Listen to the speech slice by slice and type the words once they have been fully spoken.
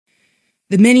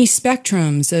the many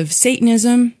spectrums of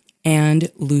Satanism and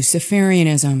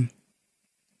Luciferianism.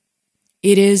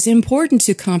 It is important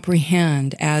to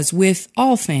comprehend, as with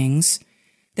all things,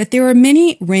 that there are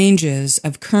many ranges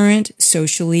of current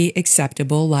socially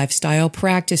acceptable lifestyle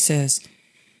practices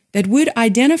that would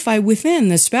identify within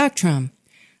the spectrum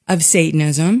of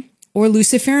Satanism or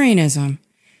Luciferianism,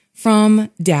 from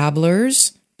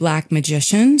dabblers, black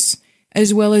magicians,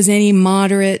 as well as any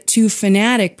moderate to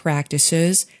fanatic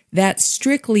practices that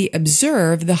strictly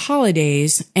observe the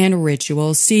holidays and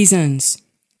ritual seasons.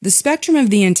 The spectrum of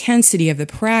the intensity of the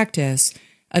practice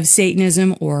of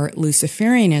Satanism or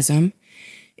Luciferianism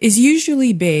is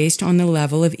usually based on the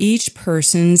level of each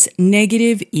person's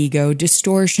negative ego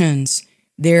distortions,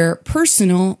 their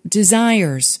personal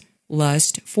desires,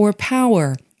 lust for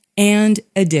power, and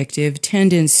addictive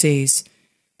tendencies.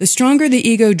 The stronger the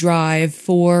ego drive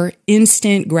for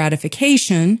instant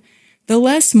gratification, the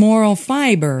less moral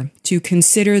fiber to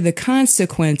consider the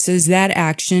consequences that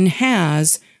action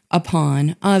has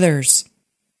upon others.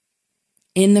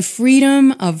 In the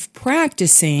freedom of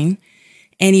practicing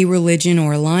any religion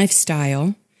or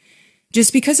lifestyle,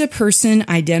 just because a person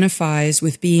identifies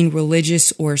with being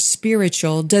religious or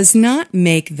spiritual does not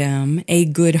make them a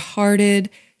good-hearted,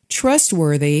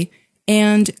 trustworthy,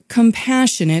 and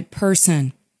compassionate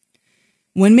person.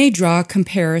 One may draw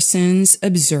comparisons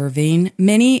observing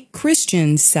many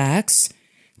Christian sects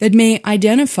that may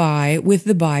identify with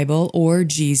the Bible or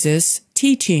Jesus'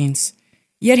 teachings,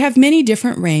 yet have many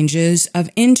different ranges of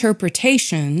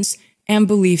interpretations and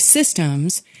belief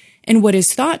systems in what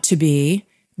is thought to be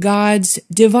God's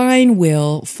divine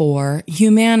will for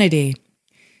humanity.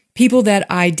 People that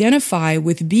identify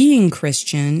with being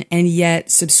Christian and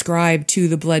yet subscribe to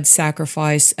the blood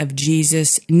sacrifice of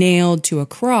Jesus nailed to a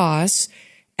cross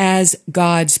as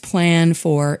God's plan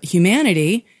for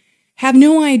humanity have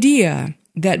no idea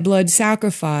that blood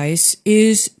sacrifice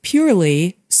is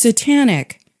purely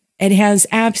satanic. It has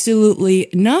absolutely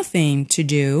nothing to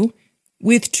do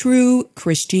with true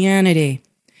Christianity.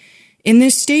 In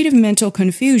this state of mental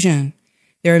confusion,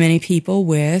 there are many people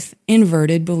with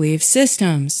inverted belief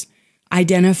systems,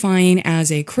 identifying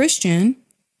as a Christian,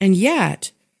 and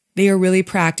yet they are really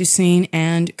practicing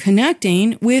and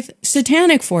connecting with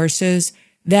satanic forces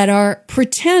that are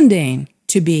pretending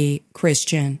to be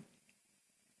Christian.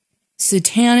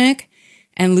 Satanic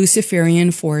and Luciferian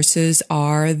forces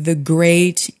are the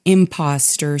great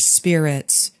imposter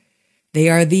spirits. They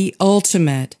are the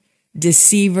ultimate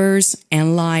deceivers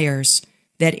and liars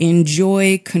that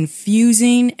enjoy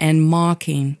confusing and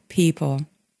mocking people.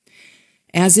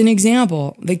 As an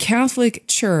example, the Catholic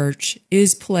Church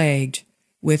is plagued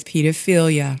with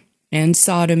pedophilia and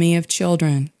sodomy of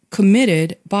children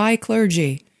committed by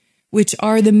clergy, which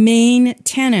are the main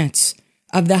tenets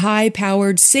of the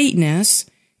high-powered Satanists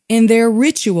in their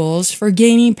rituals for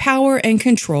gaining power and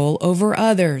control over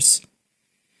others.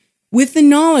 With the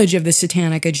knowledge of the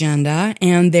satanic agenda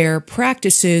and their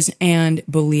practices and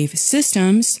belief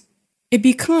systems, it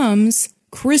becomes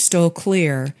crystal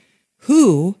clear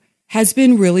who has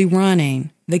been really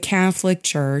running the Catholic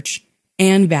Church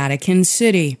and Vatican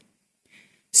City.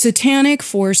 Satanic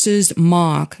forces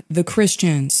mock the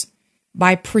Christians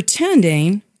by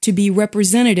pretending to be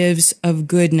representatives of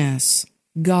goodness,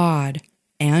 God,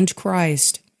 and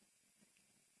Christ.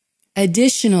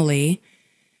 Additionally,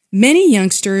 many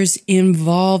youngsters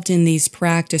involved in these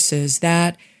practices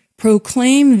that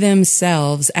proclaim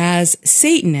themselves as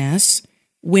Satanists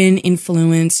when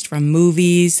influenced from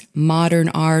movies, modern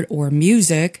art, or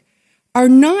music are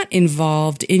not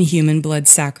involved in human blood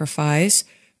sacrifice,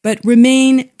 but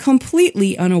remain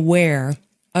completely unaware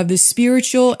of the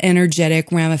spiritual energetic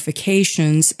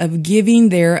ramifications of giving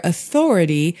their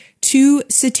authority to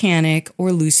satanic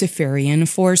or Luciferian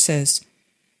forces.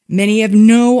 Many have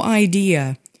no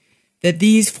idea that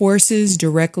these forces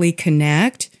directly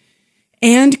connect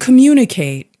and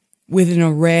communicate with an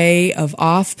array of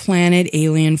off-planet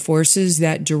alien forces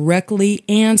that directly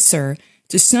answer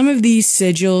to some of these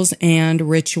sigils and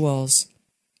rituals,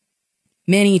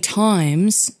 many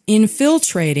times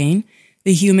infiltrating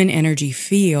the human energy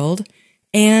field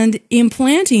and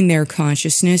implanting their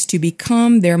consciousness to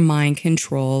become their mind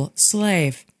control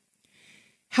slave.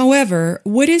 However,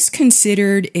 what is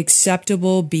considered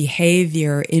acceptable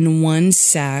behavior in one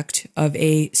sect of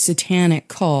a satanic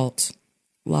cult,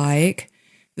 like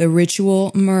the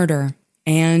ritual murder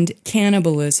and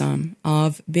cannibalism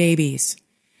of babies,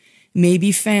 may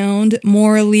be found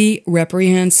morally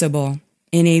reprehensible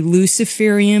in a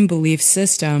Luciferian belief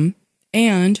system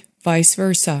and vice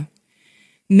versa.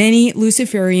 Many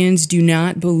Luciferians do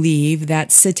not believe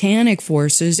that satanic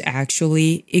forces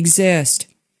actually exist.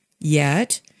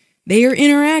 Yet, They are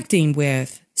interacting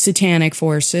with satanic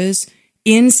forces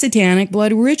in satanic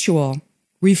blood ritual,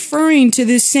 referring to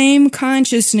the same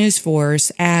consciousness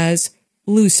force as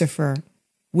Lucifer,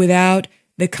 without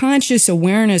the conscious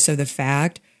awareness of the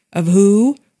fact of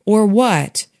who or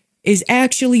what is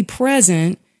actually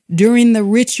present during the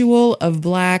ritual of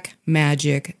black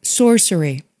magic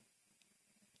sorcery.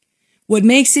 What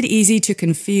makes it easy to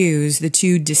confuse the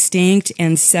two distinct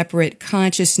and separate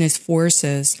consciousness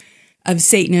forces of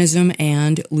Satanism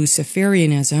and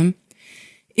Luciferianism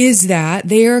is that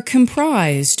they are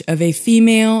comprised of a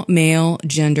female-male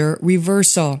gender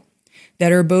reversal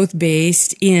that are both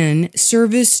based in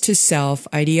service to self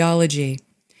ideology.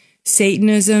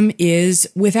 Satanism is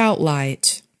without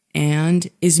light and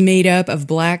is made up of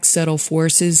black subtle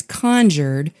forces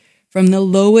conjured from the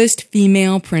lowest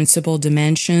female principal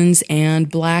dimensions and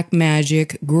black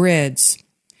magic grids,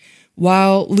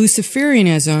 while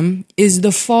Luciferianism is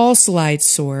the false light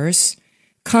source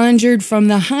conjured from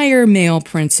the higher male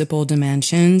principal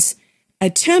dimensions,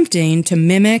 attempting to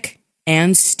mimic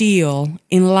and steal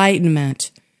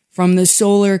enlightenment from the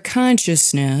solar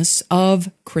consciousness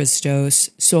of Christos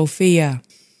Sophia.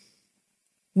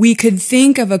 We could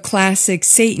think of a classic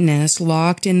Satanist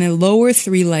locked in the lower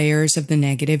three layers of the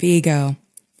negative ego,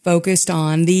 focused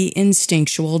on the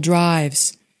instinctual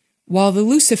drives, while the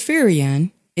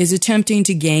Luciferian is attempting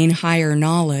to gain higher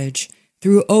knowledge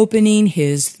through opening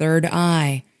his third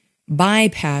eye,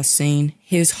 bypassing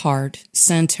his heart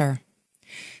center.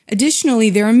 Additionally,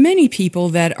 there are many people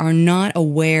that are not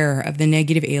aware of the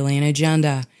negative alien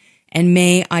agenda and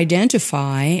may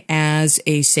identify as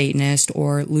a Satanist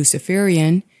or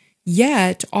Luciferian,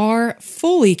 yet are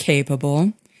fully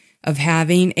capable of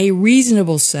having a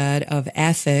reasonable set of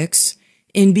ethics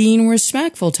in being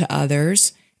respectful to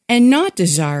others and not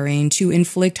desiring to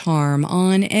inflict harm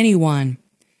on anyone.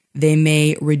 They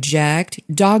may reject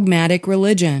dogmatic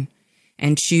religion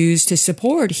and choose to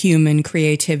support human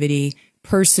creativity,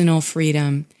 personal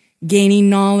freedom, gaining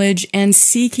knowledge, and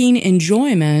seeking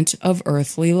enjoyment of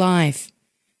earthly life.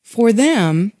 For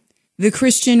them, the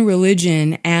Christian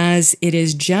religion, as it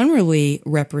is generally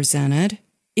represented,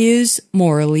 is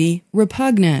morally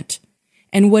repugnant,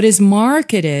 and what is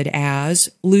marketed as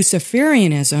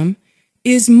Luciferianism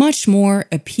is much more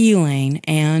appealing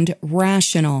and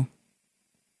rational.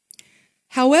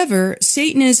 However,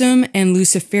 Satanism and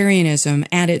Luciferianism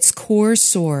at its core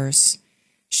source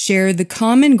share the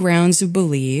common grounds of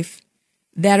belief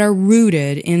that are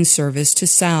rooted in service to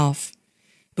self,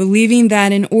 believing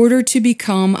that in order to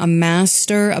become a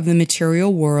master of the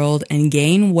material world and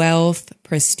gain wealth,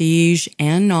 prestige,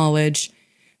 and knowledge,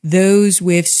 those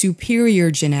with superior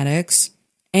genetics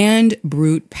and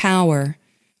brute power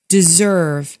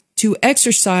deserve to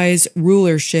exercise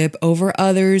rulership over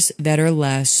others that are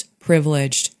less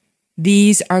privileged.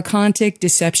 These archontic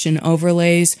deception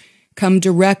overlays come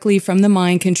directly from the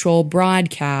mind control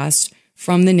broadcast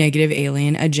from the negative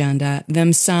alien agenda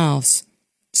themselves,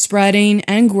 spreading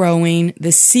and growing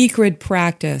the secret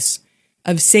practice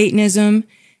of Satanism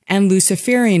and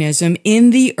Luciferianism in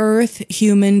the earth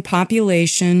human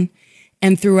population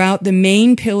and throughout the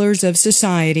main pillars of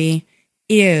society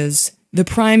is the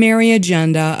primary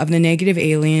agenda of the negative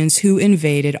aliens who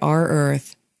invaded our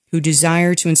earth, who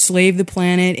desire to enslave the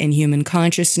planet and human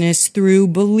consciousness through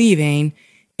believing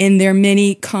in their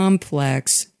many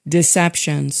complex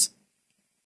deceptions.